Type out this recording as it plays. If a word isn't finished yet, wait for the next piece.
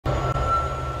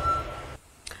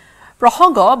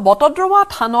প্ৰসংগ বটদ্ৰৱা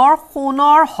থানৰ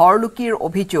সোণৰ হৰলুকিৰ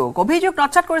অভিযোগ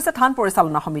নচাত কৰিছে থান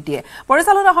পৰিচালনা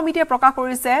সমিতিয়ে প্ৰকাশ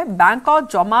কৰিছে বেংকত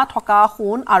জমা থকা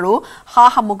সোণ আৰু সা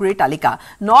সামগ্ৰীৰ তালিকা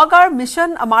নগাঁৱৰ মিছন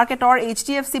মাৰ্কেটৰ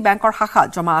HDFC বেংকৰ শাখাত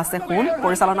জমা আছে সোণ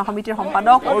পৰিচালনা সমিতিৰ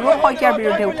সম্পাদক অৰুণ শইকীয়াৰ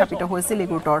বিৰুদ্ধে উত্থাপিত হৈছিল এই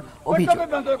গুৰুতৰ অভিযোগ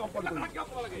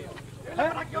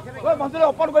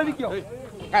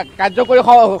কাৰ্যকৰী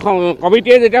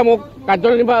কমিটিয়ে যেতিয়া মোক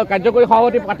কাৰ্যকৰী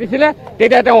সভাপতি পাতিছিলে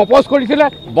তেতিয়া তেওঁ অপোজ কৰিছিলে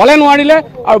বলে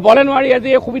নোৱাৰি আজি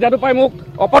এই সুবিধাটো পাই মোক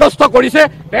অপদস্থ কৰিছে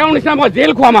তেওঁৰ নিচিনা মই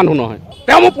জেল খোৱা মানুহ নহয়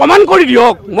তেওঁ মোক প্ৰমাণ কৰি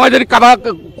দিয়ক মই যদি কাৰোবাক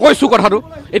কৈছো কথাটো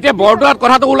এতিয়া বৰদোৱাত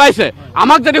কথাটো ওলাইছে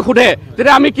আমাক যদি সোধে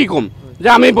তেতিয়া আমি কি ক'ম যে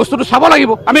আমি বস্তুটো চাব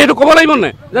লাগিব আমি এইটো ক'ব লাগিব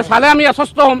নে যে চালে আমি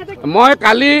আশ্বস্ত হ'ম মই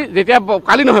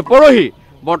কালি নহয় পৰহি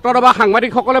বৰ্তমান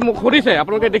সাংবাদিকসকলে মোক সুধিছে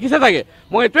আপোনালোকে দেখিছে চাগে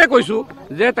মই এইটোৱে কৈছোঁ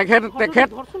যে তেখেত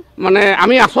মানে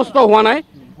আমি আশ্বস্ত হোৱা নাই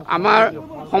আমাৰ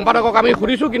সম্পাদকক আমি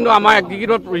সুধিছোঁ কিন্তু আমাৰ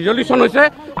এগ্ৰিগেটত ৰিজলিউশ্যন হৈছে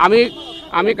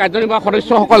আমি কাৰ্যনিৰ্বাহক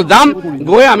সদস্যসকল যাম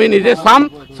গৈ আমি নিজে চাম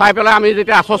চাই পেলাই আমি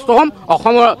যেতিয়া আশ্বস্ত হ'ম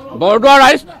অসমৰ বৰদোৱা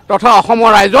ৰাইজ তথা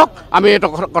অসমৰ ৰাইজক আমি এই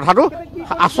কথাটো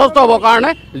আশ্বস্ত হ'বৰ কাৰণে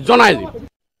জনাই দিম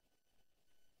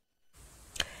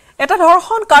এটা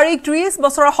ধৰ্ষণকাৰী 30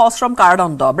 বছৰৰ সশ্ৰম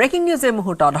কাৰাদণ্ড ব্ৰেকিং নিউজ এই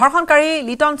মুহূৰ্তত ধৰ্ষণকাৰী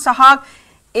লিটন চাহাক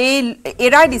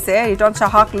এৰাই দিছে লিটন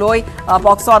চাহাক লৈ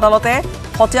পক্সো আদালতে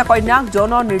হত্যা কন্যাক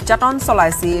যৌন নিৰ্যাতন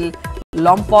চলাইছিল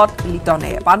লম্পট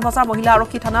লিটনে পানবজাৰ মহিলা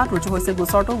আৰক্ষী থানাত ৰুজু হৈছিল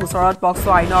গোচৰত পক্সো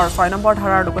আইনৰ 6 নম্বৰ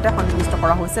ধাৰাৰ লগতে সন্নিবিষ্ট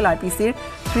কৰা হৈছিল IPCৰ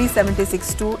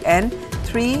 376(2) and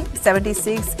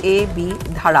 376(a)(b)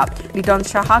 ধাৰা লিটন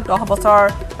চাহাক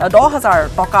 10,000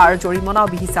 টকাৰ জৰিমনা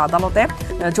বিহিছে আদালতে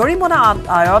জৰিমনা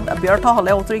আয়ত ব্যৰ্থ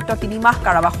হলে অতিৰিক্ত 3 মাহ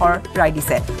কাৰাবাসৰ ৰায়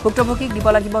দিছে ভুক্তভোগীক দিব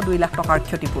লাগিব 2 লাখ টকাৰ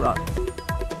ক্ষতিপূৰণ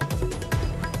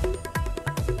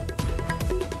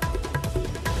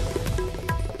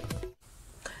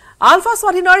আলফা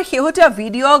স্বাধীনৰ শেহতীয়া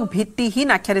ভিডিঅ'ক ভিত্তিহীন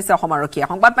আখ্যা দিছে অসম আৰক্ষীয়ে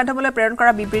সংবাদ মাধ্যমলৈ প্ৰেৰণ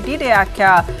কৰা বিবৃতিত এই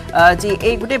আখ্যা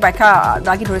এই গোটেই ব্যাখ্যা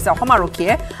দাগি ধৰিছে অসম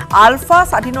আৰক্ষীয়ে আলফা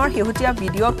স্বাধীনৰ শেহতীয়া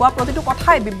ভিডিঅ'ত কোৱা প্ৰতিটো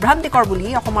কথাই বিভ্ৰান্তিকৰ বুলি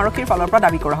অসম আৰক্ষীৰ ফালৰ পৰা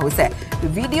দাবী কৰা হৈছে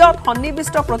ভিডিঅ'ত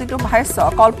সন্নিবিষ্ট প্ৰতিটো ভাষ্য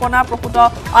কল্পনা প্ৰসূত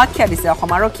আখ্যা দিছে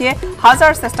অসম আৰক্ষীয়ে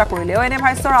হাজাৰ চেষ্টা কৰিলেও এনে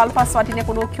ভাষ্যৰ আলফা স্বাধীনে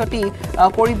কোনো ক্ষতি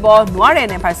কৰিব নোৱাৰে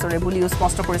এনে ভাষ্যৰে বুলিও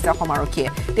স্পষ্ট কৰিছে অসম আৰক্ষীয়ে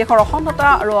দেশৰ অখণ্ডতা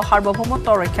আৰু সাৰ্বভৌমত্ব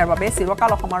ৰক্ষাৰ বাবে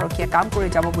চিৰকাল অসম আৰক্ষীয়ে কাম কৰি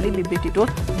যাব বুলি বিবৃতিটোত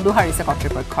দোহাৰিছে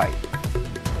কৰ্তৃপক্ষই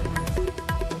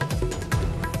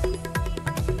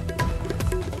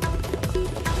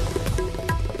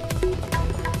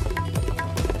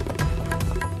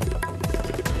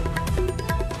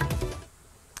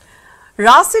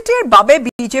ৰাজনীতিৰ বাবে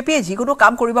বিজেপিয়ে যিকোনো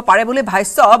কাম কৰিব পাৰে বুলি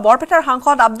ভাষ্য বৰপেটাৰ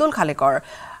সাংসদ আব্দুল খালেকৰ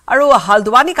আৰু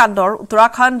হালদৱানী কাণ্ডৰ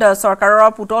উত্তৰাখণ্ড চৰকাৰৰ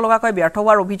পুত লগাকৈ ব্যৰ্থ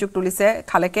হোৱাৰ অভিযোগ তুলিছে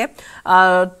খালেকে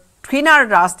ঘৃণাৰ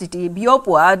ৰাজনীতি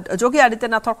বিয়পোৱা যোগী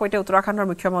আদিত্যনাথৰ সৈতে উত্তৰাখণ্ডৰ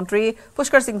মুখ্যমন্ত্ৰী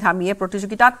পুষ্কৰ সিং ধামীয়ে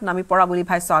প্ৰতিযোগিতাত নামি পৰা বুলি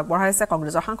ভাষ্য আগবঢ়াইছে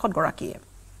কংগ্ৰেছৰ সাংসদগৰাকীয়ে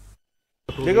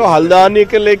देखो हल्द्वानी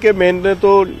के लेके मैंने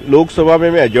तो लोकसभा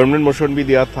में एडजर्नमेंट मोशन भी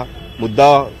दिया था मुद्दा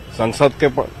संसद के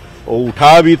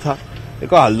उठा भी था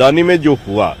देखो हल्द्वानी में जो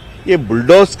हुआ ये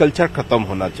बुलडोज कल्चर खत्म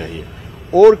होना चाहिए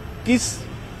और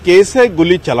कैसे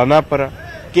गोली चलाना पड़ा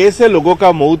कैसे लोगों का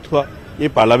मौत हुआ ये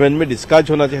पार्लियामेंट में डिस्कस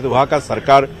होना चाहिए तो वहां का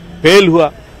सरकार फेल हुआ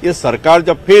ये सरकार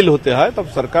जब फेल होते हैं तब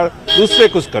सरकार दूसरे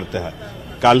कुछ करते हैं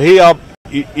कल ही आप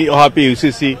यहाँ पे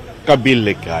UCC का बिल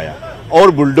लेके आया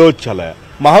और बुलडोज चलाया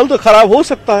माहौल तो खराब हो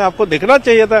सकता है आपको देखना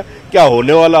चाहिए था क्या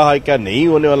होने वाला है क्या नहीं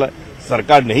होने वाला है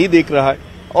सरकार नहीं देख रहा है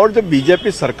और जब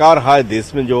बीजेपी सरकार है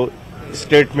देश में जो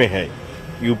स्टेट में है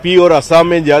यूपी और असम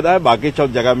में ज्यादा है बाकी सब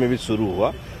जगह में भी शुरू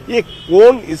हुआ ये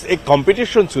एक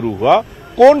कंपटीशन शुरू हुआ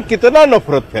कौन कितना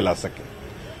नफरत फैला सके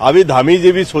अभी धामी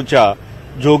जी भी सोचा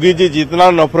जोगी जी जितना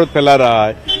नफरत फैला रहा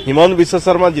है हिमंत विश्व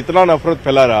शर्मा जितना नफरत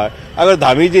फैला रहा है अगर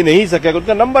धामी जी नहीं सकेगा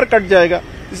उनका नंबर कट जाएगा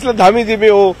इसलिए धामी जी में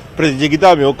वो प्रतियोगिता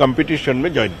में वो कंपटीशन में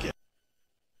ज्वाइन किया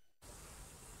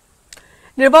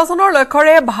নিৰ্বাচনৰ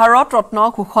লক্ষ্যৰে ভাৰত ৰত্ন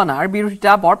ঘোষণাৰ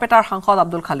বিৰোধিতা বৰপেটাৰ সাংসদ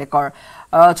আব্দুল খালেকৰ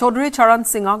চৌধুৰী চৰণ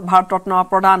সিঙক ভাৰত ৰত্ন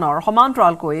প্ৰদানৰ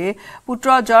সমান্তৰালকৈ পুত্ৰ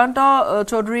জয়ন্ত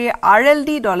চৌধুৰী RLD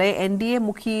দলে NDA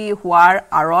মুখী হোৱাৰ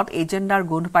আৰত এজেণ্ডাৰ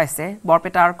গোন্ধ পাইছে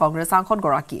বৰপেটাৰ কংগ্ৰেছ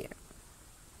সাংসদগৰাকীয়ে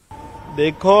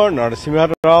देखो नरसिम्हा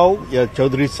राव या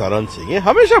चौधरी चरण सिंह ये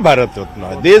हमेशा भारत रत्न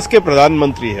है देश के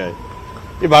प्रधानमंत्री है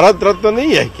ये भारत रत्न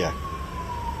नहीं है क्या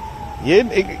ये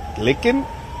लेकिन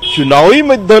चुनावी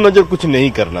मद्देनजर कुछ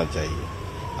नहीं करना चाहिए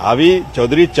अभी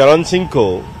चौधरी चरण सिंह को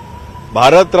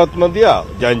भारत रत्न दिया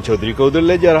जयंत चौधरी को उधर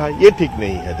ले जा रहा है ये ठीक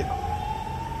नहीं है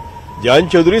देखो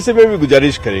जयंत चौधरी से भी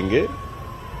गुजारिश करेंगे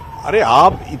अरे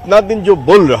आप इतना दिन जो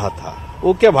बोल रहा था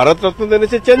वो क्या भारत रत्न देने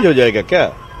से चेंज हो जाएगा क्या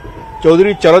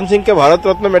चौधरी चरण सिंह के भारत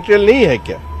रत्न मटेरियल नहीं है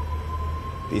क्या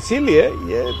इसीलिए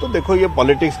ये तो देखो ये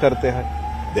पॉलिटिक्स करते हैं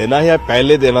देना ही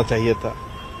पहले देना चाहिए था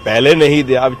पहले नहीं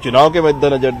दिया, अब चुनाव के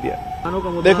मद्देनजर दिया।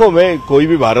 देखो, मैं कोई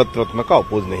भी भारत रत्न का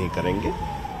अपोज नहीं करेंगे।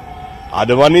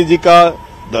 आडवाणी जी का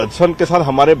दर्शन के साथ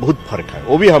हमारे बहुत फर्क है,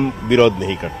 वो भी हम विरोध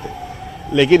नहीं करते,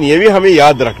 लेकिन ये भी हमें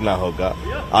याद रखना होगा,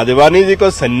 आडवाणी जी को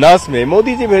संन्यास में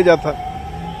मोदी जी भेजा था।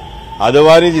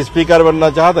 आडवाणी जी स्पीकर बनना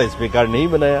चाहता, स्पीकर नहीं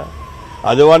बनाया।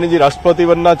 आडवाणी जी राष्ट्रपति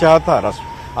बनना चाहता,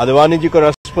 आडवाणी जी को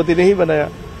राष्ट्रपति नहीं बनाया।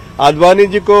 आडवाणी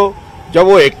जी को जब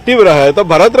वो एक्टिव रहे तो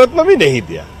भारत रत्न भी नहीं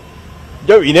दिया,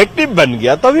 जब इनएक्टिव बन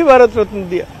गया तभी भारत रत्न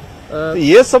दिया। तो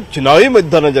ये सब चुनावी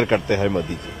मद्देनजर करते हैं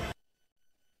मोदी जी।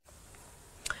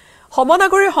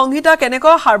 সমনাগৰী সংহিতা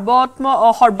কেনেকৈ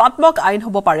সৰ্বাত্মক আইন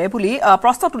হ'ব পাৰে বুলি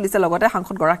প্ৰশ্ন তুলিছে। লগতে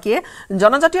সাংসদগৰাকীয়ে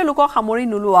জনজাতীয় লোকক সামৰি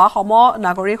নোলোৱা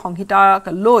সমনাগৰী সংহিতাক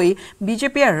লৈ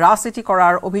বিজেপিয়ে ৰাজনীতি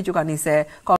কৰাৰ অভিযোগ আনিছে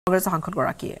কংগ্ৰেছৰ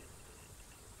সাংসদগৰাকীয়ে।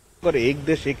 अगर एक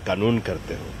देश एक कानून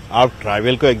करते हो, आप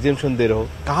ट्राइबल को एग्जेम्पशन दे रहे हो,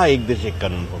 कहाँ एक देश एक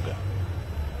कानून होगा?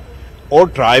 और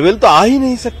ट्राइबल तो आ ही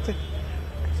नहीं सकते।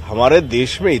 हमारे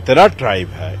देश में इतना ट्राइब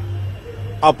है,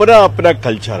 अपना अपना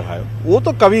कल्चर है, वो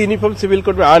तो कभी यूनिफॉर्म सिविल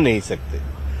कोड में आ नहीं सकते।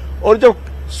 और जब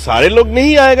सारे लोग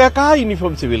नहीं आएगा, कहाँ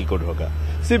यूनिफॉर्म सिविल कोड होगा?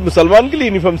 सिर्फ मुसलमान के लिए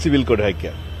यूनिफॉर्म सिविल कोड है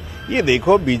क्या? ये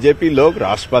देखो, बीजेपी लोग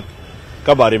राष्ट्रपति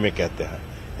का बारे में कहते हैं,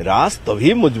 राष्ट्र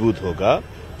तभी मजबूत होगा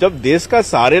जब देश का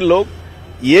सारे लोग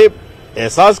ये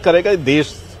एहसास करेगा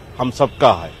देश हम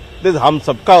सबका है, देश हम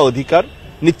सबका अधिकार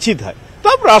निश्चित है,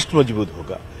 तब राष्ट्र मजबूत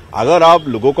होगा। अगर आप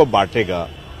लोगों को बांटेगा,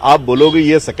 आप बोलोगे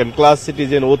ये सेकंड क्लास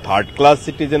सिटीजन, वो थर्ड क्लास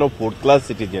सिटीजन, वो फोर्थ क्लास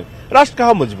सिटीजन, राष्ट्र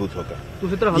कहाँ मजबूत होगा?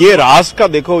 ये राष्ट्र का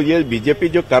देखो, ये बीजेपी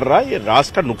जो कर रहा है, ये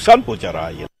राष्ट्र का नुकसान पहुंचा रहा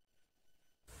है।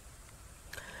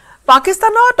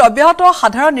 পাকিস্তানত অব্যাহত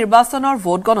সাধাৰণ নিৰ্বাচনৰ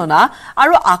ভোট গণনা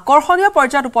আৰু আকৰ্ষণীয়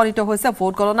পৰ্যায়ত উপনীত হৈছে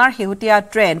ভোট গণনাৰ শেহতীয়া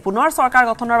ট্ৰেণ্ড। পুনৰ চৰকাৰ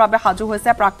গঠনৰ বাবে সাজু হৈছে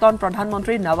প্ৰাক্তন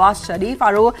প্ৰধানমন্ত্ৰী নৱাজ শ্বৰীফ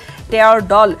আৰু তেওঁৰ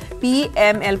দল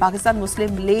PML পাকিস্তান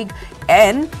মুছলিম লীগ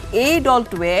এন। এই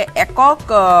দলটোৱে একক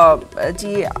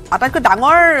যি আটাইতকৈ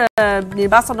ডাঙৰ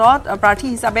নিৰ্বাচনত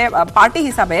পাৰ্টি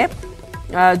হিচাপে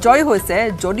জয় হৈছে,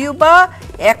 যদিওবা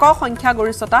একক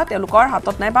সংখ্যাগৰিষ্ঠতা তেওঁলোকৰ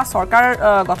হাতত নাই বা চৰকাৰ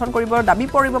গঠন কৰিব দাবী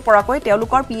কৰিব পৰাকৈ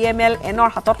তেওঁলোকৰ PML এনৰ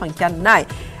হাতত সংখ্যা নাই।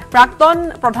 প্ৰাক্তন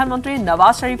প্ৰধানমন্ত্ৰী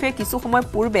নৱাজ শ্বৰীফে কিছু সময়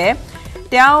পূৰ্বে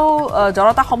তেওঁ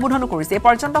জনতা সম্বোধন কৰিছে। এই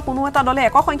পৰ্যন্ত কোনো এটা দলে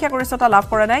একক সংখ্যাগৰিষ্ঠতা লাভ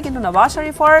কৰা নাই, কিন্তু নৱাজ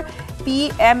শ্বৰীফৰ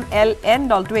PMLN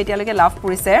দলটোৱে এতিয়ালৈকে লাভ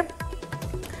কৰিছে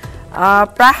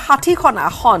প্ৰায় 60খন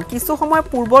আসন। কিছু সময়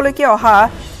পূৰ্বলৈকে অহা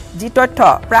যি তথ্য,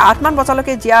 প্ৰায় 8 মান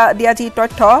বছৰলৈকে দিয়া যি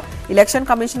তথ্য ইলেকশ্যন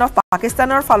কমিশ্যন অফ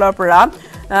পাকিস্তানৰ ফালৰ পৰা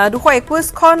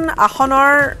 221খন আসনৰ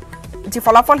যি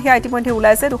ফলাফল সেয়া ইতিমধ্যে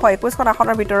ওলাইছে। 221খন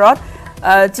আসনৰ ভিতৰত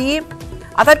যি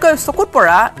আটাইতকৈ চকুত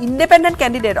পৰা ইণ্ডিপেণ্ডেণ্ট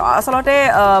কেণ্ডিডেট, আচলতে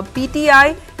PTI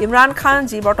ইমৰান খান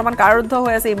যি বৰ্তমান কাৰাৰুদ্ধ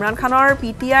হৈ আছে, ইমৰান খানৰ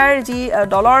PTIৰ যি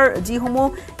দলৰ যিসমূহ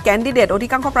কেণ্ডিডেট,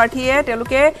 অধিকাংশ প্ৰাৰ্থীয়ে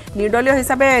তেওঁলোকে নিৰ্দলীয়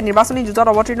হিচাপে নিৰ্বাচনী যুঁজত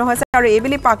অৱতীৰ্ণ হৈছে। আৰু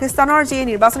এইবেলি পাকিস্তানৰ যি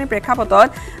নিৰ্বাচনী প্ৰেক্ষাপটত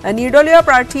নিৰ্দলীয়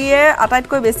প্ৰাৰ্থীয়ে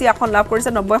আটাইতকৈ বেছি আসন লাভ কৰিছে,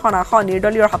 90খন আসন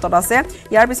নিৰ্দলীয়ৰ হাতত আছে।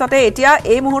 ইয়াৰ পিছতে এতিয়া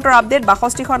এই মুহূৰ্তৰ আপডেট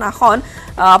 62খন আসন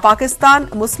পাকিস্তান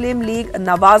মুছলিম লীগ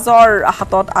নৱাজৰ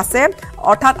হাতত আছে,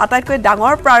 অৰ্থাৎ আটাইতকৈ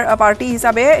ডাঙৰ পাৰ্টি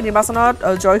হিচাপে নিৰ্বাচনত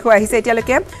জয় হৈ আহিছে।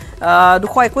 এতিয়ালৈকে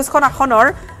 221খন আসনৰ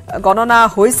গণনা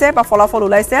হৈছে বা ফলাফল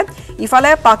ওলাইছে।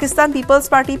 ইফালে পাকিস্তান পিপলছ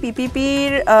পাৰ্টি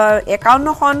PPPৰ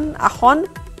 51খন আসন,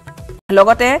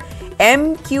 লগতে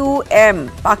MQM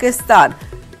পাকিস্তান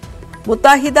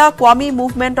মুতাহিদা কোৱামী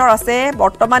মুভমেণ্টৰ আছে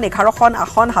বৰ্তমান 11খন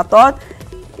আসন হাতত।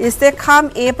 ইস্তেখাম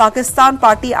পাকিস্তান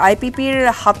পাৰ্টি IPPৰ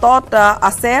হাতত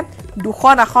আছে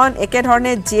 2খন আসন।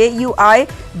 একেধৰণে JUI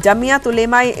জামিয়াত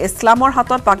উলেমাই ইছলামৰ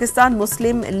হাতত, পাকিস্তান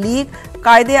মুছলিম লীগ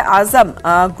কায়দে আজম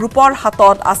গ্ৰুপৰ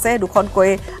হাতত আছে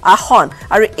 2খনকৈ আসন।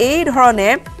 আৰু এই ধৰণে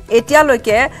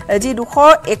এতিয়ালৈকে যি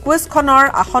 221খনৰ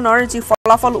আসনৰ যি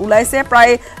ফলাফল ওলাইছে,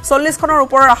 প্ৰায় 40খনৰ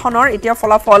ওপৰৰ আসনৰ এতিয়া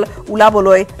ফলাফল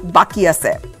ওলাবলৈ বাকী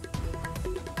আছে।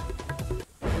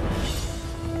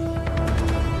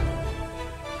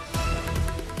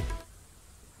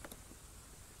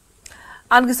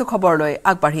 আন কিছু খবৰলৈ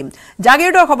আগবাঢ়িম।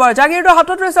 জাগিৰোডৰ খবৰ। জাগিৰোডৰ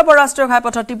হাতত ৰৈছে ৰাষ্ট্ৰীয়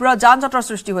ঘাইপথত তীব্ৰ যান জঁটৰ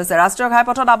সৃষ্টি হৈছে। ৰাষ্ট্ৰীয়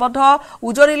ঘাইপথত আবদ্ধ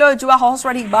উজনিলৈ যোৱা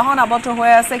সহস্ৰাধিক বাহন আবদ্ধ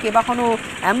হৈ আছে। কেইবাখনো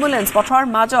এম্বুলেন্স পথৰ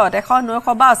মাজত, এখন নৈশ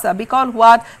বাছ বিকল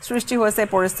হোৱাত সৃষ্টি হৈছে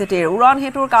পৰিস্থিতিৰ। উৰণ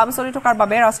সেতুৰ কাম চলি থকাৰ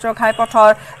বাবে ৰাষ্ট্ৰীয়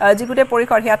ঘাইপথৰ যি গোটেই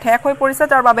পৰিসৰ সেয়া ঠেক হৈ পৰিছে,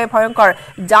 যাৰ বাবে ভয়ংকৰ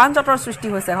যান জঁটৰ সৃষ্টি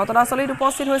হৈছে। ঘটনাস্থলীত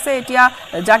উপস্থিত হৈছে এতিয়া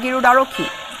জাগিৰোড আৰক্ষী।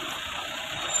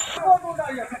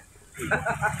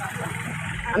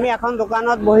 আমি এখন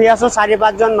দোকানত বহি আছো,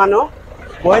 4-5জন মানুহ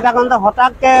বহি থাকোঁতে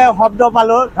হঠাৎকে শব্দ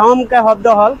পালোঁ, ধমকে শব্দ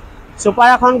হ'ল। ছুপাৰ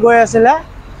এখন গৈ আছিলে,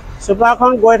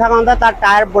 ছুপাৰখন গৈ থাকোঁতে তাৰ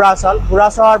টায়াৰ বুঢ়া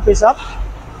চোৱাৰ পিছত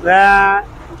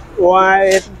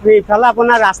ইফালে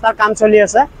আপোনাৰ ৰাস্তাৰ কাম চলি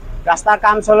আছে, ৰাস্তাৰ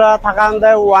কাম চলি থাকোঁতে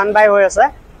 1 বাই হৈ আছে।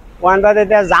 1 বাইত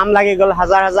এতিয়া জাম লাগি গ'ল,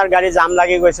 হাজাৰ হাজাৰ গাড়ী জাম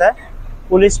লাগি গৈছে।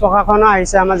 পুলিচ প্ৰশাসনো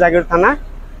আহিছে আমাৰ জাগিৰোড থানা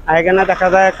আহি কেনে দেখা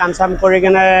যায় কামচাম কৰি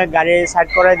কেনে গাড়ী সাইড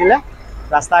কৰাই দিলে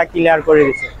ৰাস্তা ক্লিয়াৰ কৰি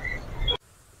দিছে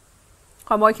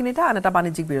সময়খিনিতে আন এটা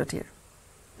বাণিজ্যিক বিৰতিৰ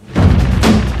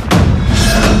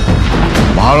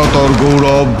ভাৰতৰ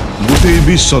গৌৰৱ গোটেই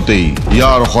বিশ্বতেই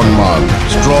ইয়াৰ সন্মান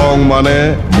ষ্ট্ৰং মানে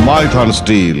মাইথান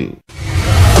ষ্টীল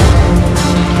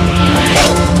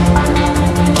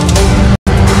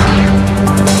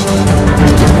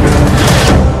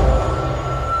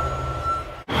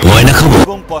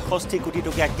এবং 65 কোটি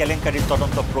টকীয়া কেলেংকাৰীৰ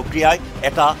তদন্ত প্ৰক্ৰিয়াই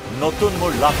এটা নতুন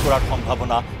মূল লাভ কৰাৰ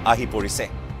সম্ভাৱনা আহি পৰিছে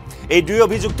এই দুই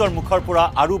অভিযুক্তৰ মুখৰ পৰা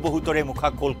আৰু বহুতৰে মুখা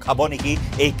খোল খাব নেকি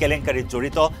এই কেলেংকাৰীত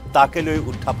জড়িত তাকে লৈ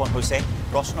উত্থাপন হৈছে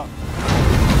প্ৰশ্ন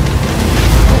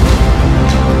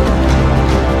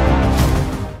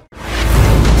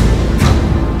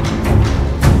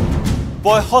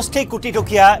 65 কোটি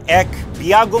টকীয়া এক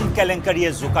বিয়াগুম কেলেংকাৰীয়ে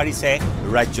জোকাৰিছে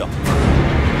ৰাজ্য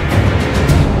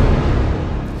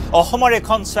অসমৰ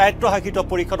এখন স্বায়ত্তশাসিত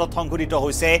পৰিষদত সংঘটিত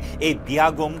হৈছে এই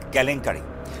বিয়াগুম কেলেংকাৰী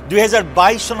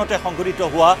 2022 চনতে সংঘটিত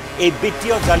হোৱা এই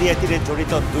বিত্তীয় জালিয়াতিৰে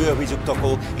জড়িত দুই অভিযুক্তকো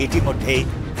ইতিমধ্যে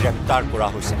গ্ৰেপ্তাৰ কৰা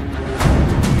হৈছে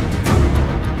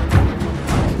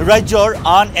ৰাজ্যৰ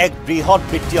আন এক বৃহৎ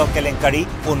বিত্তীয় কেলেংকাৰী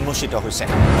উন্মোচিত হৈছে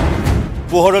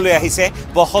পোহৰলৈ আহিছে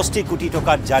 65 কোটি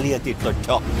টকাৰ জালিয়াতিৰ তথ্য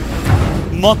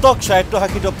মতক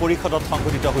স্বায়ত্তশাসিত পৰিষদত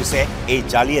সংঘটিত হৈছে এই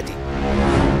জালিয়াতি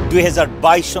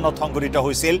 2022 চনত সংঘটিত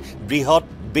হৈছিল বৃহৎ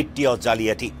বিত্তীয়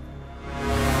জালিয়াতি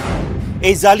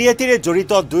এই জালিয়াতিৰে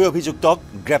জড়িত দুই অভিযুক্তক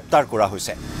গ্ৰেপ্তাৰ কৰা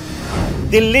হৈছে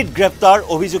দিল্লীত গ্ৰেপ্তাৰ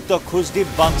অভিযুক্ত খুজদীপ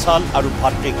বানসাল আৰু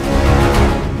ভাতৃক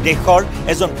দেশৰ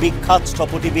এজন বিখ্যাত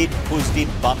স্থপতিবিদ খুজদীপ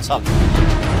বানসাল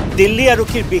দিল্লী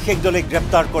আৰক্ষীৰ বিশেষ দলে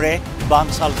গ্ৰেপ্তাৰ কৰে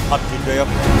বানসাল ভাতৃদ্বয়ক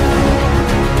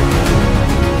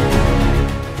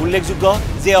উল্লেখযোগ্য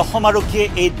যে অসম আৰক্ষীয়ে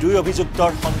এই দুই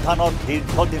অভিযুক্তৰ সন্ধানত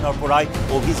দীৰ্ঘদিনৰ পৰাই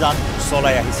অভিযান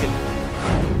চলাই আহিছিল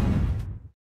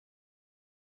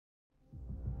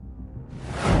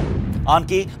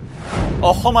আনকি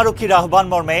অসম আৰক্ষীৰ আহ্বান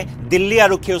মৰ্মে দিল্লী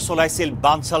আৰক্ষীয়ে চলাইছিল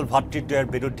বানসাল ভাতৃদ্বয়ৰ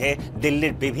বিৰুদ্ধে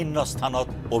দিল্লীৰ বিভিন্ন স্থানত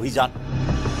অভিযান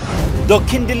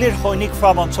দক্ষিণ দিল্লীৰ সৈনিক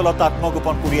ফাৰ্ম অঞ্চলত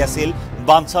আত্মগোপন কৰি আছিল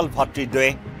বানসাল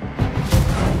ভাতৃদ্বয়ে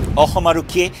অসম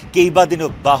আৰক্ষীয়ে কেইবাদিনো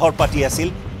বাহৰ পাতি আছিল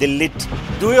দিল্লীত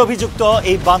দুই অভিযুক্ত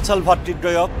এই বানসাল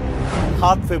ভাতৃদ্বয়ক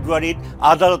 7 ফেব্ৰুৱাৰীত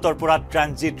আদালতৰ পৰা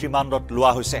ট্ৰানজিট ৰিমাণ্ডত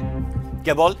লোৱা হৈছে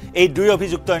কেৱল এই দুই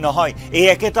অভিযুক্তই নহয় এই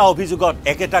একেটা অভিযোগত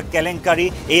একেটা কেলেংকাৰী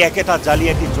এই একেটা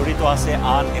জালিয়াতি জড়িত আছে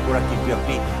আন এগৰাকী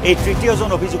ব্যক্তি এই তৃতীয়জন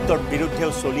অভিযুক্তৰ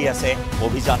বিৰুদ্ধেও চলি আছে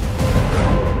অভিযান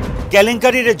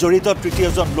কেলেংকাৰীৰে জড়িত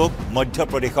তৃতীয়জন লোক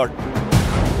মধ্যপ্ৰদেশৰ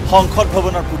সংসদ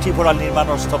ভৱনৰ পুথিভঁৰাল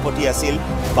নিৰ্মাণৰ স্থপতি আছিল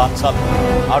বানসাল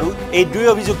আৰু এই দুই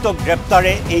অভিযুক্তক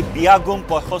গ্ৰেপ্তাৰে এই বিয়াগুম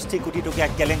 65 কোটি টকীয়া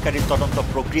কেলেংকাৰীৰ তদন্ত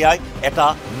প্ৰক্ৰিয়াই এটা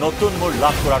নতুন মূল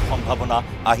লাভ কৰাৰ সম্ভাৱনা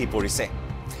আহি পৰিছে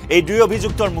এই দুই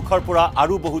অভিযুক্তৰ মুখৰ পৰা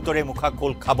আৰু বহুতৰে মুখা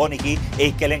খোল খাব নেকি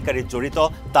এই কেলেংকাৰীত জড়িত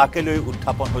তাকে লৈ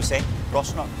উত্থাপন হৈছে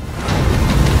প্ৰশ্ন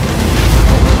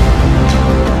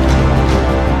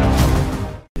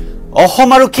অসম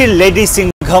আৰক্ষীৰ লেডি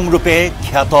সিংঘম ৰূপে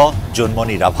খ্যাত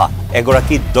জন্মনী ৰাভা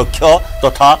এগৰাকী দক্ষ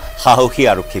তথা সাহসী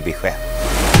আৰক্ষী বিষয়া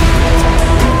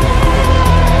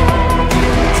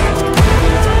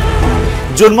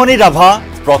জন্মনী ৰাভা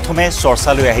প্ৰথমে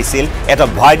চৰ্চালৈ আহিছিল এটা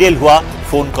ভাইৰেল হোৱা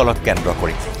ফোন কলত কেন্দ্ৰ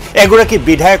কৰি এগৰাকী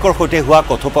বিধায়কৰ সৈতে হোৱা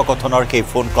কথোপকথনৰ সেই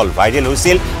ফোন কল ভাইৰেল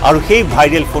হৈছিল আৰু সেই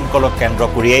ভাইৰেল ফোন কলক কেন্দ্ৰ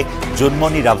কৰিয়ে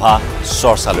জন্মনী ৰাভা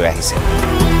চৰ্চালৈ আহিছিল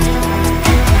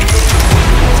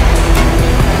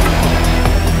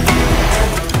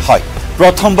হয়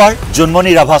প্ৰথমবাৰ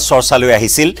জন্মনী ৰাভা চৰ্চালৈ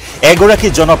আহিছিল এগৰাকী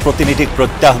জনপ্ৰতিনিধিক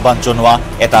প্ৰত্যাহ্বান জনোৱা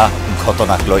এটা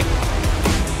ঘটনাক লৈ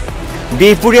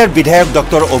বিহপুৰীয়াৰ বিধায়ক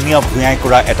ডক্টৰ অমিয় ভূঞাই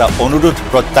কৰা এটা অনুৰোধ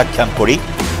প্ৰত্যাখ্যান কৰি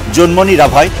জন্মনী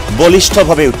ৰাভাই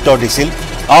বলিষ্ঠভাৱে উত্তৰ দিছিল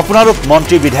আপোনালোক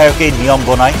মন্ত্ৰী বিধায়কে নিয়ম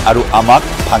বনাই আৰু আমাক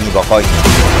ভাঙিব কয়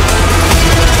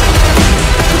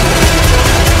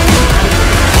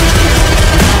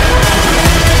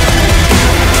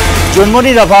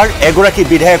জন্মনী ৰাভাৰ এগৰাকী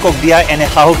বিধায়কক দিয়া এনে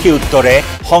সাহসী উত্তৰে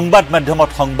সংবাদ মাধ্যমত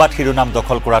সংবাদ শিৰোনাম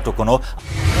দখল কৰাটো কোনো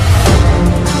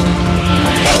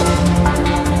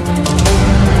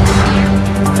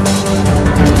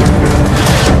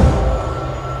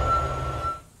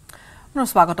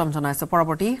স্বাগতম জনাইছো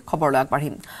পৰৱৰ্তী খবৰলৈ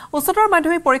আগবাঢ়িম উচ্চতৰ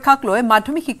মাধ্যমিক পৰীক্ষাক লৈ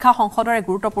মাধ্যমিক শিক্ষা সংসদৰ এক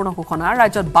গুৰুত্বপূৰ্ণ ঘোষণা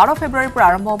ৰাজ্যত 12 ফেব্ৰুৱাৰীৰ পৰা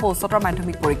আৰম্ভ হ'ব উচ্চতৰ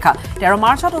মাধ্যমিক পৰীক্ষা 13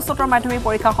 মাৰ্চত উচ্চতৰ মাধ্যমিক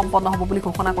পৰীক্ষা সম্পন্ন হ'ব বুলি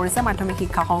ঘোষণা কৰিছে মাধ্যমিক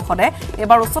শিক্ষা সংসদে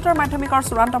এবাৰ উচ্চতৰ মাধ্যমিকৰ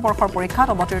চূড়ান্ত বৰ্ষৰ পৰীক্ষাত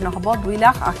অৱতীৰ্ণ হ'ব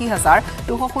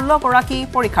 2,80,216 গৰাকী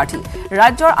পৰীক্ষাৰ্থী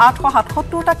ৰাজ্যৰ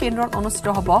 877টা কেন্দ্ৰত অনুষ্ঠিত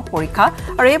হ'ব পৰীক্ষা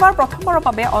আৰু এবাৰ প্ৰথমবাৰৰ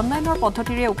বাবে অনলাইনৰ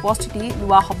পদ্ধতিৰে উপস্থিতি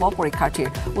লোৱা হ'ব পৰীক্ষাৰ্থীৰ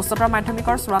উচ্চতৰ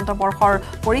মাধ্যমিকৰ চূড়ান্ত বৰ্ষৰ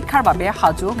পৰীক্ষাৰ বাবে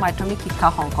সাজু মাধ্যমিক শিক্ষা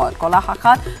সংসদ কলা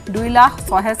শাখাত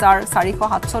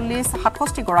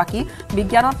 2,06,467 গৰাকী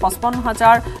বিজ্ঞানত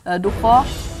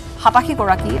 55,287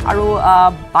 গৰাকী আৰু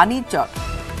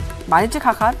বাণিজ্যিক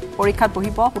শাখাত পৰীক্ষাত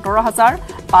বহিব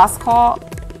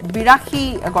 17,582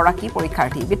 গৰাকী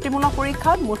পৰীক্ষাৰ্থী বৃত্তিমূলক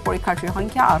পৰীক্ষাত মুঠ পৰীক্ষাৰ্থীৰ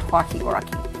সংখ্যা 880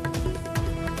 গৰাকী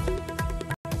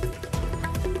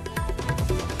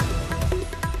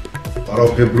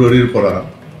 12 ফেব্ৰুৱাৰীৰ পৰা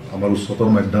আমাৰ উচ্চতৰ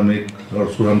মাধ্যমিকৰ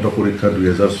চূড়ান্ত পৰীক্ষা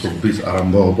 2024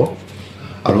 আৰম্ভ হ'ব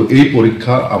আৰু এই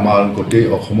পৰীক্ষা আমাৰ গোটেই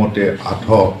অসমতে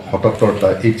 877টা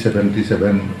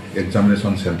 877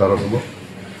 এক্সামিনেশ্যন চেণ্টাৰত হ'ব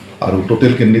আৰু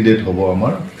টোটেল কেণ্ডিডেট হ'ব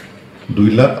আমাৰ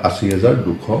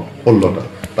 2,80,216টা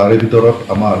তাৰে ভিতৰত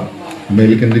আমাৰ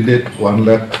মেল কেণ্ডিডেট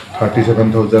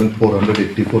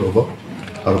 1,37,484 হ'ব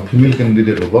আৰু ফিমেল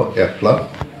কেণ্ডিডেট হ'ব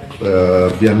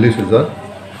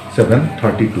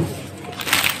 1,42,732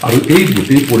 আৰু এই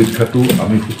গোটেই পৰীক্ষাটো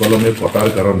আমি সুকলমে পতাৰ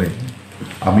কাৰণে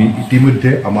আমি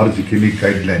ইতিমধ্যে আমাৰ যিখিনি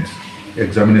গাইডলাইনছ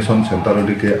এক্সামিনেশ্যন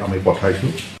চেণ্টাৰলৈকে আমি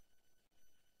পঠাইছোঁ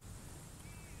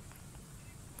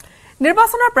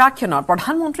নিৰ্বাচনৰ প্ৰাক্ষণত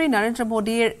প্ৰধানমন্ত্ৰী নৰেন্দ্ৰ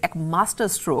মোদীৰ এক মাষ্টাৰ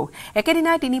ষ্ট্ৰোক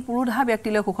একেদিনাই তিনি পুৰুধা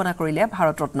ব্যক্তিলৈ ঘোষণা কৰিলে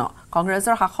ভাৰতৰত্ন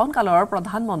কংগ্ৰেছৰ শাসনকালৰ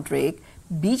প্ৰধানমন্ত্ৰীক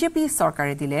বিজেপি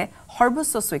চৰকাৰে দিলে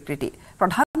সৰ্বোচ্চ স্বীকৃতি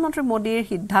প্ৰধানমন্ত্ৰী মোদীৰ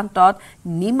সিদ্ধান্তত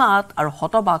নিমাত আৰু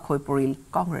হতবাক হৈ পৰিল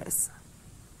কংগ্ৰেছ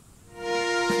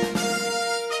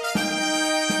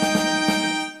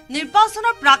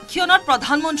নিৰ্বাচনৰ প্ৰাক্ষণত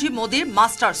প্ৰধানমন্ত্ৰী মোদীৰ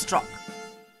মাষ্টাৰ ষ্ট্ৰোক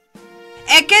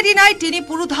একেদিনাই তিনি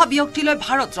পুৰুধা ব্যক্তিলৈ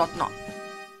ভাৰতৰত্ন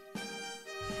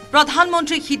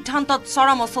প্ৰধানমন্ত্ৰীৰ সিদ্ধান্তত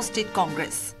চৰম অস্বস্তিত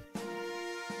কংগ্ৰেছ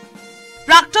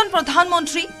প্ৰাক্তন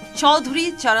প্ৰধানমন্ত্ৰী চৌধুৰী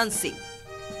চৰণ সিং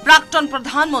প্ৰাক্তন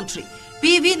প্ৰধানমন্ত্ৰী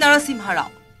পি.ভি. নৰসিংহ ৰাও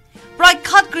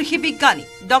প্ৰখ্যাত কৃষি বিজ্ঞানী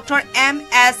ডক্টৰ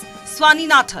M.S.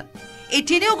 স্বামীনাথন এই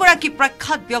তিনিওগৰাকী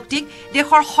প্ৰখ্যাত ব্যক্তিক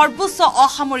দেশৰ সৰ্বোচ্চ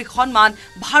অসামৰিক সন্মান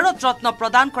ভাৰতৰত্ন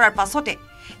প্ৰদান কৰাৰ পাছতে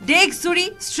দেশজুৰি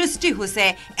সৃষ্টি হৈছে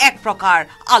এক প্ৰকাৰ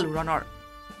আলোড়নৰ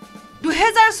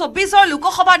 2024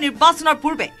 লোকসভা নিৰ্বাচনৰ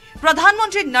পূৰ্বে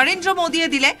প্ৰধানমন্ত্ৰী নৰেন্দ্ৰ মোদীয়ে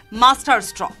দিলে মাষ্টাৰ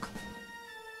ষ্ট্ৰোক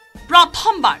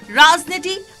প্ৰথমবাৰ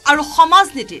ৰাজনীতি আৰু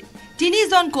সমাজনীতিৰ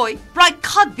তিনিজনকৈ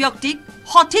প্ৰখ্যাত ব্যক্তিক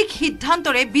সঠিক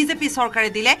সিদ্ধান্তৰে বিজেপি চৰকাৰে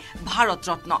দিলে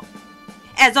ভাৰতৰত্ন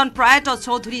এজন প্ৰয়াত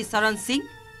চৌধুৰী চৰণ সিং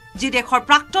যি দেশৰ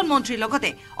প্ৰাক্তন মন্ত্ৰীৰ লগতে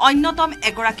অন্যতম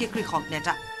এগৰাকী কৃষক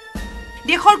নেতা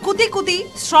দেশৰ কোটি কোটি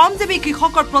শ্ৰমজীৱী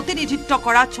কৃষকৰ প্ৰতিনিধিত্ব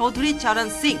কৰা চৌধুৰী চৰণ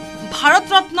সিং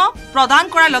ভাৰতৰত্ন প্ৰদান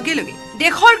কৰাৰ লগে লগে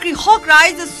দেশৰ কৃষক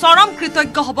ৰাইজ চৰম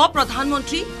কৃতজ্ঞ হ'ব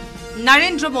প্ৰধানমন্ত্ৰী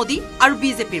নৰেন্দ্ৰ মোদী আৰু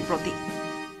বিজেপিৰ প্ৰতি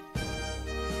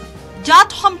জাত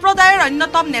সম্প্ৰদায়ৰ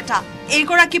অন্যতম নেতা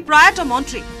এইগৰাকী প্ৰয়াত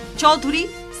মন্ত্ৰী চৌধুৰী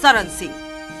চৰণ সিং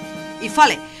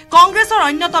ইফালে কংগ্ৰেছৰ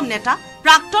অন্যতম নেতা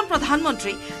প্ৰাক্তন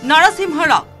প্ৰধানমন্ত্ৰী নৰসিংহ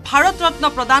ৰাও ভাৰতৰত্ন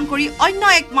প্ৰদান কৰি অন্য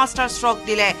এক মাষ্টাৰ ষ্ট্ৰোক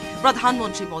দিলে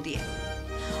প্ৰধানমন্ত্ৰী মোদীয়ে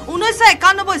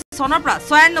 1991 চনৰ পৰা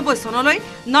 96 চনলৈ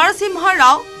নৰসিংহ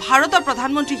ৰাও ভাৰতৰ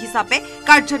প্ৰধানমন্ত্ৰী হিচাপে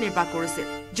কাৰ্যনিৰ্বাহ কৰিছিল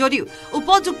যদিও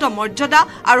উপযুক্ত মৰ্যাদা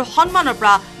আৰু সন্মানৰ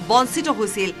পৰা বঞ্চিত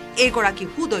হৈছিল এইগৰাকী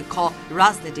সুদক্ষ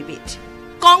ৰাজনীতিবিদ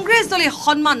কংগ্ৰেছ দলে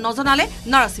সন্মান নজনালে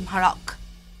নৰসিংহ ৰাওক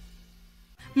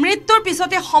মৃত্যুৰ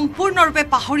পিছতে সম্পূৰ্ণৰূপে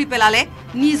পাহৰি পেলালে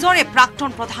নিজৰে প্ৰাক্তন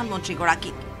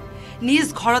প্ৰধানমন্ত্ৰীগৰাকীক নিজ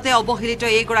ঘৰতে অৱহেলিত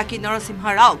এইগৰাকী নৰসিংহ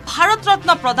ৰাওক ভাৰতৰত্ন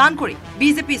প্ৰদান কৰি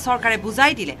বিজেপি চৰকাৰে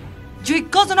বুজাই দিলে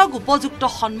যোগ্যজনক উপযুক্ত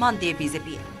সন্মান দিয়ে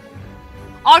বিজেপিয়ে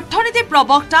অৰ্থনীতি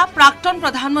প্ৰবক্তা প্ৰাক্তন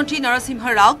প্ৰধানমন্ত্ৰী নৰসিংহ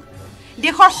ৰাওক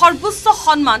দেশৰ সৰ্বোচ্চ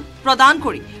সন্মান প্ৰদান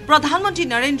কৰি প্ৰধানমন্ত্ৰী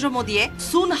নৰেন্দ্ৰ মোদীয়ে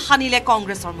চূণ হানিলে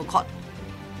কংগ্ৰেছৰ মুখত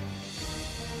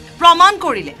প্ৰমাণ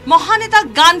কৰিলে মহানেতা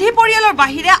গান্ধী পৰিয়ালৰ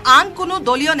বাহিৰে আন কোনো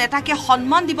দলীয় নেতাকে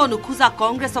সন্মান দিব নোখোজা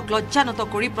কংগ্ৰেছক লজ্জানত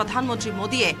কৰি প্ৰধানমন্ত্ৰী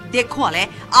মোদীয়ে দেখুৱালে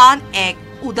আন এক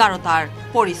উদাৰতাৰ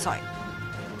পৰিচয়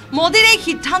মোদীৰ এই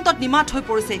সিদ্ধান্তত নিমাত হৈ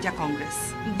পৰিছে এতিয়া কংগ্ৰেছ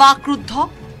বাক্ৰুদ্ধ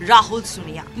ৰাহুল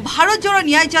সোনিয়া ভাৰতজোৰা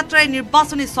ন্যায় যাত্ৰাৰে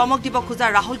নিৰ্বাচনী চমক দিব খোজা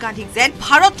ৰাহুল গান্ধীক যেন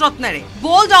ভাৰতৰত্নেৰে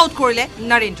বোল্ড আউট কৰিলে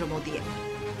নৰেন্দ্ৰ মোদীয়ে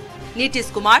নীতিশ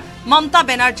কুমাৰ মমতা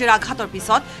বেনাৰ্জীৰ আঘাতৰ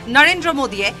পিছত নৰেন্দ্ৰ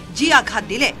মোদীয়ে যি আঘাত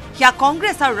দিলে সেয়া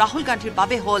কংগ্ৰেছ আৰু ৰাহুল গান্ধীৰ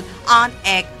বাবে হ'ল আন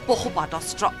এক পশুপাত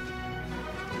অস্ত্ৰ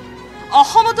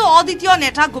অসমতো অদ্বিতীয়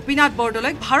নেতা গোপীনাথ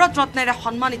বৰদলৈক ভাৰতৰত্নেৰে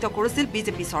সন্মানিত কৰিছিল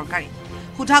বিজেপি চৰকাৰে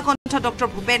সুধাকণ্ঠ ডক্টৰ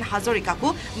ভূপেন হাজৰিকাকো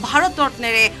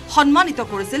ভাৰতৰত্নেৰে সন্মানিত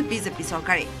কৰিছিল বিজেপি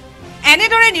চৰকাৰে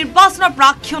এনেদৰে নিৰ্বাচনৰ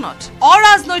প্ৰাক্ষণত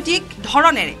অৰাজনৈতিক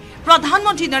ধৰণেৰে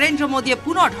প্ৰধানমন্ত্ৰী নৰেন্দ্ৰ মোদীয়ে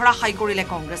পুনৰ ধৰাশায়ী কৰিলে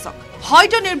কংগ্ৰেছক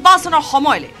হয়তো নিৰ্বাচনৰ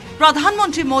সময়লৈ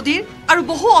প্ৰধানমন্ত্ৰী মোদীৰ আৰু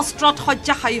বহু অস্ত্ৰত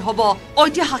সজ্জাশায়ী হ'ব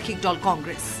ঐতিহাসিক দল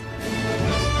Congress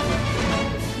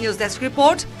news desk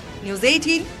report News18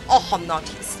 Assam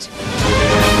Northeast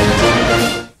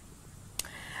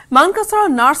মানকাছৰৰ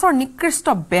নাৰ্ছৰ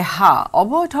নিকৃষ্ট বেহা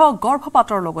অবৈধ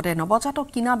গৰ্ভপাতৰ লগতে নৱজাতক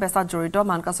কিনা বেচাত জড়িত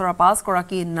মানকাছৰৰ 5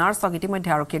 গৰাকী নাৰ্ছক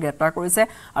ইতিমধ্যে আৰক্ষীয়ে গ্ৰেপ্তাৰ কৰিছে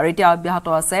আৰু এতিয়া অব্যাহত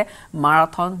আছে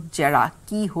মাৰাথন জেৰা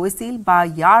কি হৈছিল বা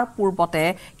ইয়াৰ পূৰ্বতে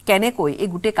কেনেকৈ এই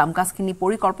গোটেই কামকাজখিনি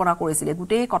পৰিকল্পনা কৰিছিল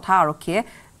গোটেই কথা আৰক্ষীয়ে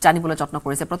জানিবলৈ যত্ন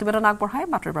কৰিছে প্ৰতিবেদন আগবঢ়াই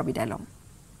বাতৰিৰ পৰা বিদায় লম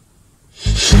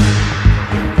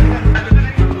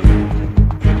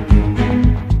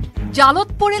জালত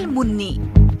পৰিল মুন্নি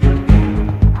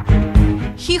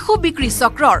শিশু বিক্ৰী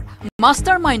চক্ৰৰ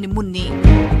মাষ্টাৰমাইণ্ড মুন্নি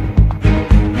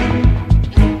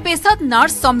পেছাত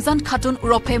নাৰ্ছ সমজান খাতুন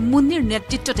উৰফে মুন্নিৰ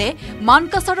নেতৃত্বতে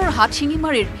মানকাছৰৰ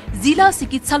হাতশিঙিমাৰীৰ জিলা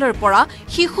চিকিৎসালয়ৰ পৰা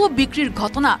শিশু বিক্ৰীৰ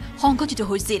ঘটনা সংঘটিত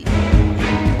হৈছিল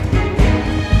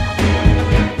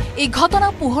এই ঘটনা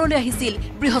পোহৰলৈ আহিছিল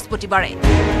বৃহস্পতিবাৰে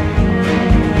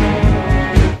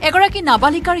এগৰাকী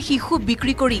নাবালিকাৰ শিশু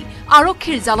বিক্ৰী কৰি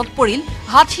আৰক্ষীৰ জালত পৰিল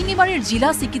হাতশিঙিমাৰীৰ জিলা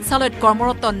চিকিৎসালয়ত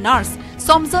কৰ্মৰত নাৰ্ছ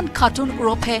সমজান খাতুন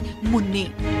উৰফে মুন্নি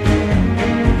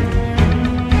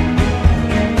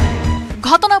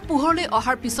ঘটনা পোহৰলৈ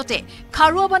অহাৰ পিছতে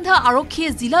খাৰুৱাবান্ধা আৰক্ষীয়ে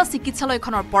জিলা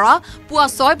চিকিৎসালয়খনৰ পৰা পুৱা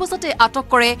 6 বজাতে আটক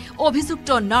কৰে অভিযুক্ত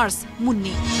নাৰ্ছ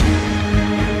মুন্নি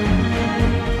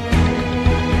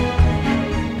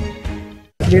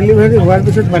ডেলিভাৰী হোৱাৰ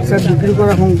পিছত বাচ্চা বিক্ৰী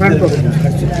কৰা সংক্ৰান্তত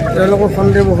তেওঁলোকৰ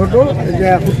সন্দেহবশত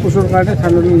এতিয়া সোধপোছৰ কাৰণে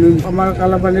থানালৈ লৈ আমাৰ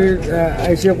কালাপানীৰ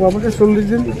আইচিয়ে কোৱা মতে 40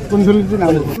 দিন 45 দিন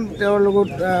আগত তেওঁৰ লগত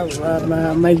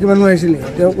মাইকী মানুহ আহিছিলে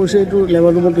তেওঁ কৈছে এইটো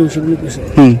লেবাৰ ৰুমত হৈছে বুলি কৈছে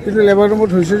কিন্তু লেবাৰ ৰুমত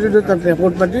হৈছে যদিও তাত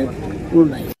ৰেকৰ্ড পাতি কোনো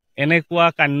নাই এনেকুৱা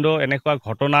কাণ্ড এনেকুৱা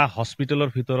ঘটনা হস্পিটেলৰ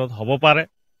ভিতৰত হ'ব পাৰে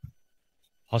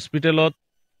হস্পিটেলত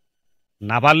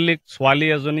নাবালিক ছোৱালী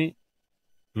এজনী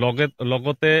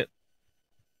লগতে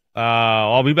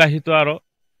অবিবাহিত আৰু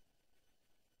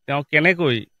তেওঁ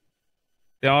কেনেকৈ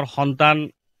তেওঁৰ সন্তান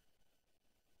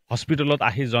হস্পিটেলত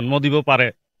আহি জন্ম দিব পাৰে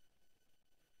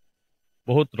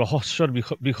বহুত ৰহস্যৰ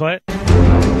বিষয়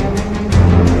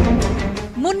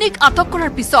মুন্নিক আটক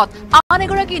কৰাৰ পিছত আন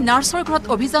এগৰাকী নাৰ্ছৰ ঘৰত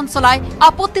অভিযান চলাই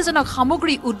আপত্তিজনক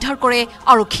সামগ্ৰী উদ্ধাৰ কৰে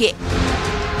আৰক্ষীয়ে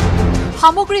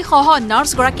সামগ্ৰীসহ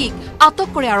নাৰ্ছগৰাকীক আটক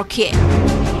কৰে আৰক্ষীয়ে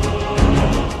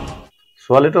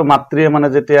ছোৱালীটোৰ মাতৃয়ে মানে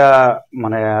যেতিয়া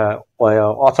মানে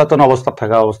অচেতন অৱস্থাত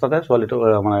থকা অৱস্থাতে ছোৱালীটো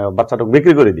মানে বাচ্চাটোক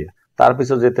বিক্ৰী কৰি দিয়ে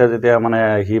তাৰপিছত যেতিয়া মানে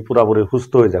সি পুৰাপুৰি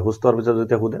সুস্থ হৈ যায় সুস্থ হোৱাৰ পিছত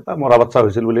যেতিয়া সোধে তাৰ মৰা বাচ্চা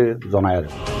হৈছিল বুলি জনায় আৰু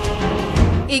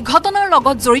এই ঘটনাৰ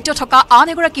লগত জড়িত থকা আন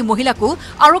এগৰাকী মহিলাকো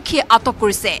আৰক্ষীয়ে আটক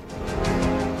কৰিছে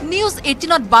নিউজ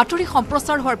 18ত বাতৰি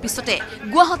সম্প্ৰচাৰ হোৱাৰ পিছতে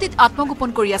গুৱাহাটীত আত্মগোপন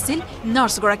কৰি আছিল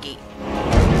নাৰ্ছগৰাকী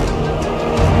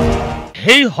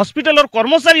সেই হস্পিটেলৰ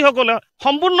কৰ্মচাৰীসকলে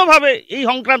সম্পূৰ্ণভাৱে এই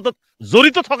সংক্ৰান্তত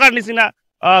জড়িত থকাৰ নিচিনা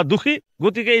দোষী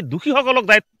গতিকে এই দোষীসকলক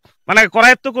মানে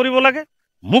কৰায়ত্ব কৰিব লাগে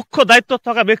মুখ্য দায়িত্বত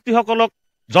থকা ব্যক্তিসকলক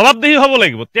জবাবদিহি হ'ব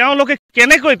লাগিব তেওঁলোকে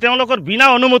কেনেকৈ তেওঁলোকৰ বিনা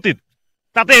অনুমতিত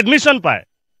তাতে এডমিশ্যন পায়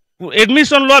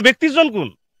এডমিশ্যন লোৱা ব্যক্তিজন কোন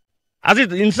আজি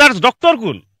ইনচাৰ্জ ডক্টৰ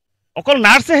কোন অকল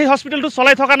নাৰ্ছে সেই হস্পিটেলটো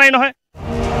চলাই থকা নাই নহয়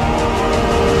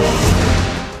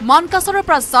মানকাছৰৰ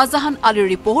পৰা শাহজাহান আলীৰ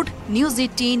report news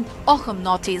 18 Assam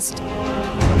north east